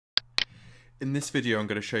In this video I'm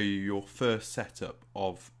going to show you your first setup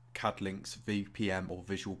of Cadlink's VPM or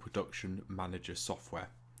Visual Production Manager software.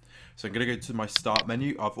 So I'm going to go to my start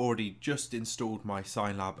menu. I've already just installed my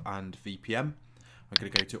SignLab and VPM. I'm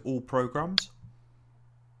going to go to all programs.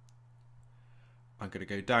 I'm going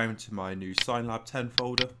to go down to my new SignLab 10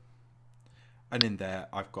 folder, and in there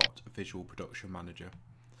I've got Visual Production Manager.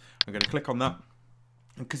 I'm going to click on that.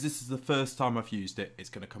 And because this is the first time I've used it, it's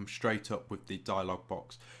going to come straight up with the dialog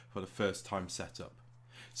box for the first time setup.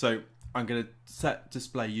 So I'm going to set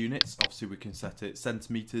display units. Obviously we can set it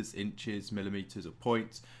centimeters, inches, millimeters, or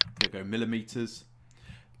points. I'm going to go millimeters.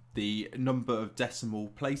 The number of decimal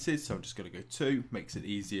places, so I'm just going to go 2, makes it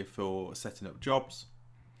easier for setting up jobs.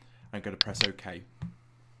 I'm going to press OK.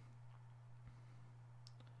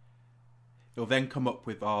 It'll then come up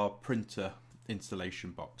with our printer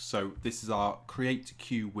installation box. So this is our create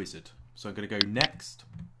queue wizard. So I'm going to go next,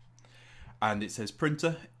 and it says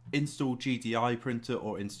printer, install GDI printer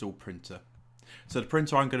or install printer. So the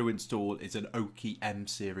printer I'm going to install is an Oki M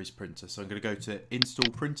series printer. So I'm going to go to install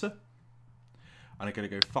printer, and I'm going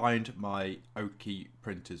to go find my Oki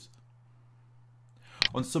printers.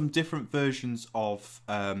 On some different versions of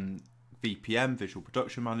VPM, Visual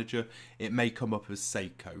Production Manager, it may come up as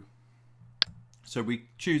Seiko. So we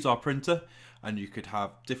choose our printer, and you could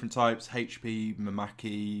have different types: HP,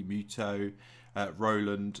 Mamaki, Muto,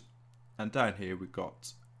 Roland, and down here we've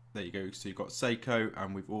got, there you go, so you've got Seiko,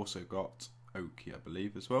 and we've also got Oki, I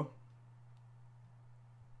believe, as well.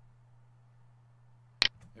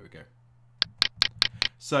 There we go.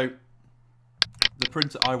 So the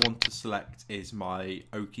printer I want to select is my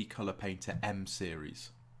Oki Color Painter M series.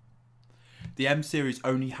 The M series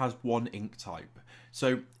only has one ink type.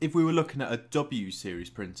 So if we were looking at a W series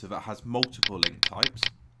printer that has multiple ink types,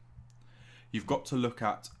 you've got to look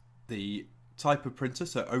at the type of printer,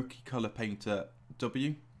 so Oki Color Painter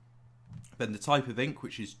W, then the type of ink,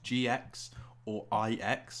 which is GX or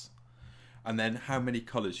IX, and then how many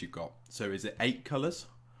colours you've got. So is it 8 colours,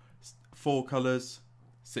 4 colours,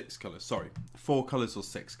 6 colours, sorry, 4 colours or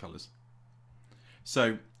 6 colours.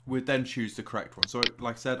 So we'd then choose the correct one. So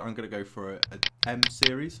like I said, I'm going to go for a M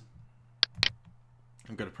series.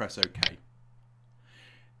 I'm going to press OK.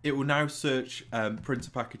 It will now search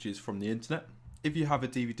printer packages from the internet. If you have a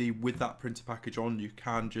DVD with that printer package on, you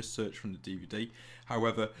can just search from the DVD.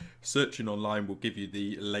 However, searching online will give you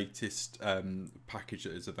the latest package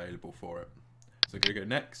that is available for it. So I'm going to go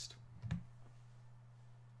next.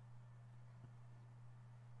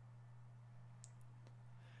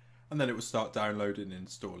 And then it will start downloading and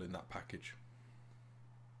installing that package.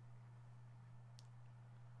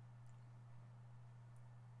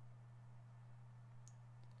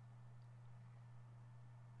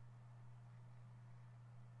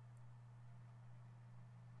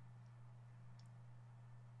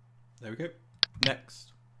 There we go.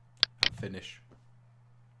 Next, and finish.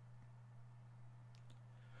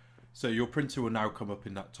 So your printer will now come up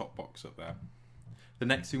in that top box up there. The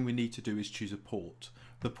next thing we need to do is choose a port.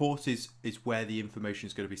 The port is where the information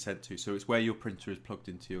is going to be sent to. So it's where your printer is plugged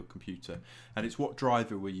into your computer, and it's what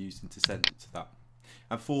driver we're using to send it to that.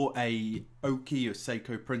 And for a Oki or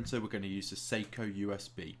Seiko printer, we're going to use a Seiko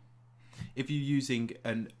USB. If you're using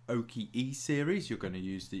an Oki E series, you're going to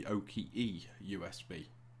use the Oki E USB.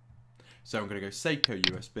 So I'm going to go Seiko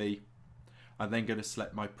USB, and then going to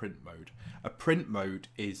select my print mode. A print mode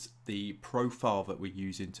is the profile that we're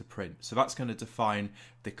using to print. So that's going to define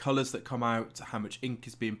the colours that come out, how much ink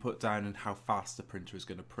is being put down, and how fast the printer is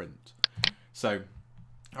going to print. So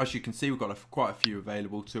as you can see, we've got quite a few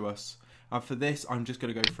available to us. And for this, I'm just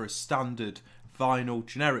going to go for a standard vinyl,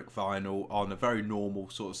 generic vinyl on a very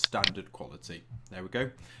normal sort of standard quality. There we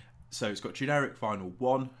go. So it's got generic vinyl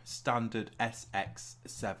 1, standard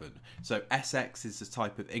SX7. So SX is the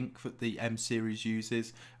type of ink that the M series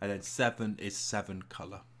uses, and then 7 is 7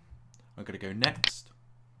 colour. I'm going to go next.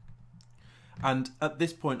 And at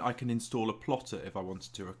this point I can install a plotter if I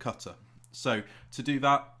wanted to, a cutter. So to do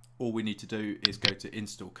that, all we need to do is go to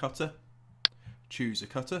install cutter, choose a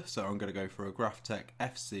cutter. So I'm going to go for a Graphtec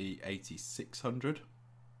FC8600.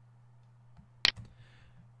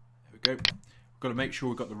 There we go. Got to make sure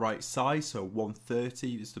we've got the right size, so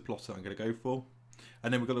 130 is the plotter I'm going to go for.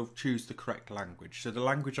 And then we've got to choose the correct language. So the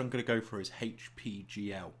language I'm going to go for is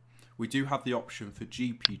HPGL. We do have the option for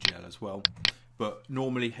GPGL as well, but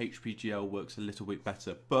normally HPGL works a little bit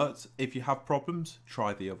better. But if you have problems,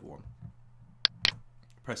 try the other one.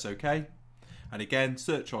 Press OK, and again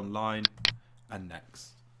search online, and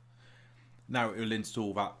next. Now it will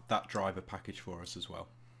install that driver package for us as well.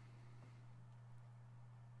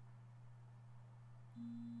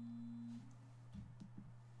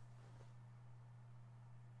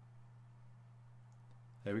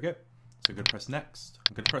 There we go. So I'm going to press next.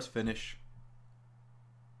 I'm going to press finish.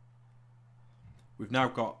 We've now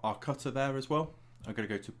got our cutter there as well. I'm going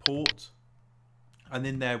to go to port, and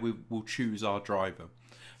in there we'll choose our driver.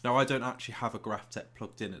 Now I don't actually have a GraphTech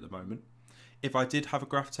plugged in at the moment. If I did have a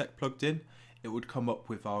GraphTech plugged in, it would come up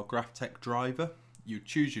with our GraphTech driver. You'd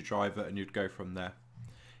choose your driver and you'd go from there.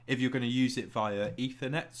 If you're going to use it via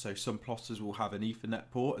Ethernet, so some plotters will have an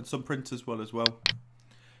Ethernet port and some printers will as well.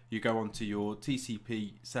 You go onto your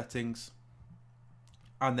TCP settings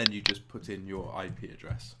and then you just put in your IP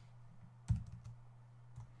address.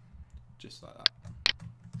 Just like that.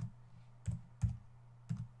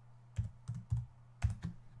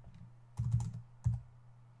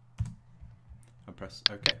 And press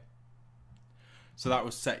OK. So that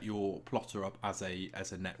will set your plotter up as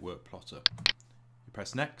a network plotter. You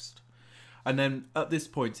press next, and then at this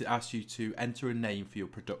point it asks you to enter a name for your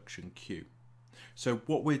production queue. So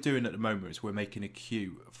what we're doing at the moment is we're making a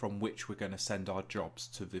queue from which we're going to send our jobs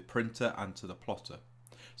to the printer and to the plotter.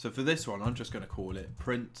 So for this one, I'm just going to call it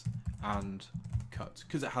print and cut,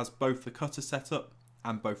 because it has both the cutter setup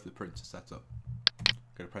and both the printer setup. I'm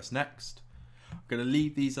going to press next. I'm going to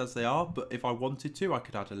leave these as they are, but if I wanted to, I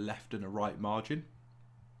could add a left and a right margin.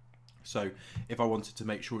 So if I wanted to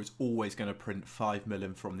make sure it's always going to print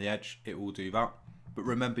 5mm from the edge, it will do that. But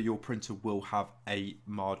remember, your printer will have a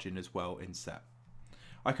margin as well inset.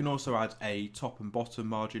 I can also add a top and bottom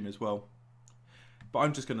margin as well, but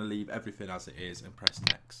I'm just going to leave everything as it is and press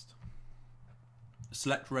next.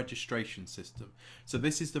 Select registration system. So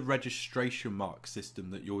this is the registration mark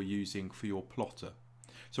system that you're using for your plotter.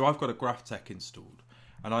 So I've got a GraphTech installed,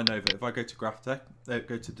 and I know that if I go to GraphTech,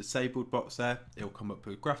 go to disabled box there, it'll come up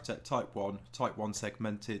with GraphTech type 1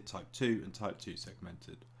 segmented, type 2 and type 2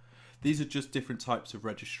 segmented. These are just different types of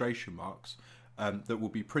registration marks that will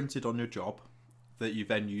be printed on your job that you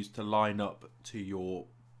then use to line up to your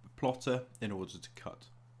plotter in order to cut.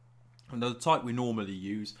 And the type we normally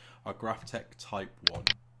use are GraphTech type 1.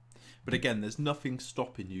 But again, there's nothing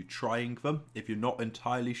stopping you trying them. If you're not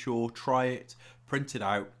entirely sure, try it, print it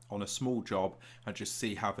out on a small job and just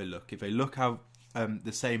see how they look. If they look how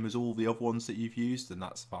the same as all the other ones that you've used, then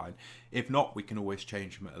that's fine. If not, we can always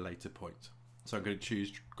change them at a later point. So I'm going to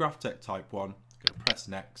choose GraphTech type 1, I'm going to press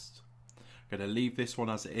next. I'm going to leave this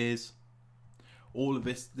one as it is. All of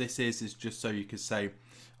this is just so you can say,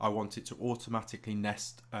 I want it to automatically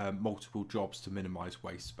nest multiple jobs to minimize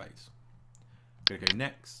waste space. I'm going to go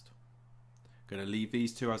next. I'm going to leave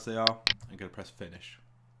these two as they are. I'm going to press finish.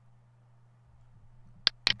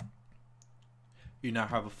 You now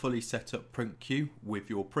have a fully set up print queue with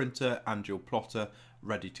your printer and your plotter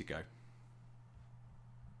ready to go.